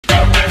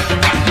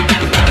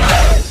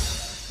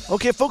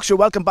Okay, folks, you're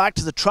welcome back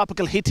to the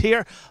tropical heat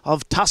here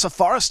of Tassa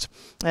Forest.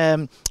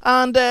 And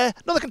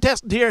another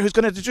contestant here who's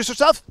going to introduce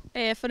herself.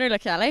 Fionnuala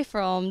Kelly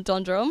from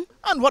Dundrum.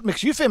 And what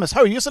makes you famous?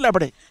 How are you a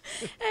celebrity?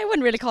 I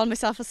wouldn't really call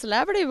myself a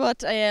celebrity,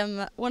 but I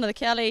am one of the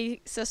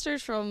Kelly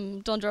sisters from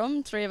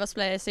Dundrum. Three of us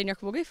play senior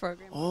camogie for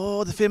Granemore.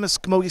 Oh, the famous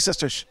camogie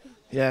sisters.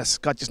 Yes,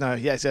 got you now.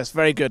 Yes,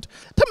 very good.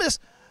 Tell me this,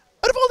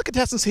 out of all the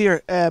contestants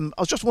here, I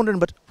was just wondering,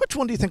 but which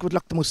one do you think would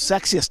look the most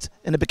sexiest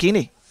in a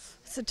bikini?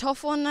 It's a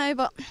tough one now,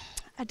 but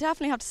I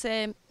definitely have to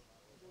say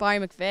Barry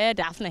McVeigh,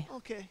 definitely.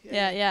 Okay.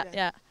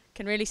 Yeah.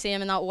 Can really see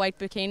him in that white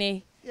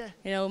bikini. Yeah.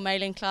 You know,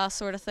 mailing class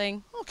sort of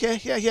thing.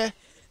 Okay, yeah.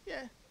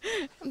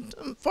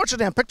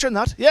 Unfortunately, I'm picturing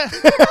that, yeah.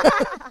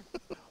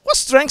 What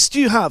strengths do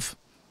you have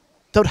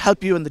that would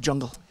help you in the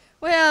jungle?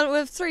 Well, we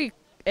have three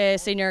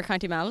senior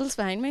county medals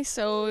behind me,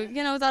 so,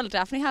 you know, that'll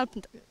definitely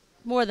help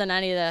more than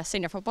any of the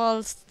senior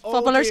footballers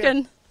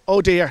can.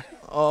 Oh dear.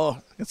 Oh,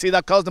 I can see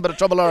that causing a bit of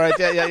trouble, all right.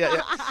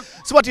 Yeah.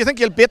 So what, do you think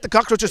you'll beat the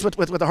cockroaches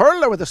with a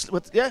hurl or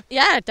with yeah?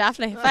 Yeah,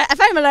 definitely. If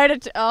I'm allowed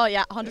it, oh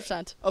yeah,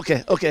 100%.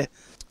 Okay.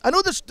 I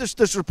know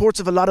there's reports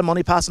of a lot of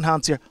money passing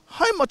hands here.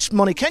 How much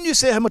money, can you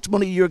say how much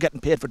money you're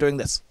getting paid for doing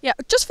this? Yeah,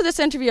 just for this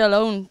interview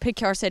alone,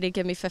 PCAR said he'd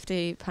give me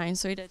 £50,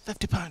 so he did.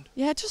 £50?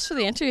 Yeah, just for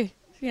the interview.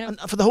 You know. And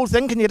for the whole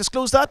thing, can you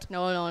disclose that?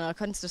 No, I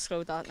couldn't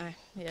disclose that now.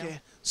 Yeah.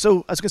 Okay.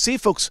 So, as you can see,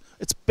 folks,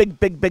 it's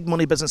big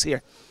money business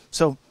here.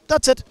 So,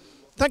 that's it.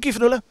 Thank you,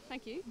 Fionnuala.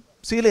 Thank you.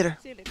 See you later.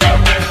 See you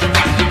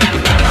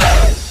later.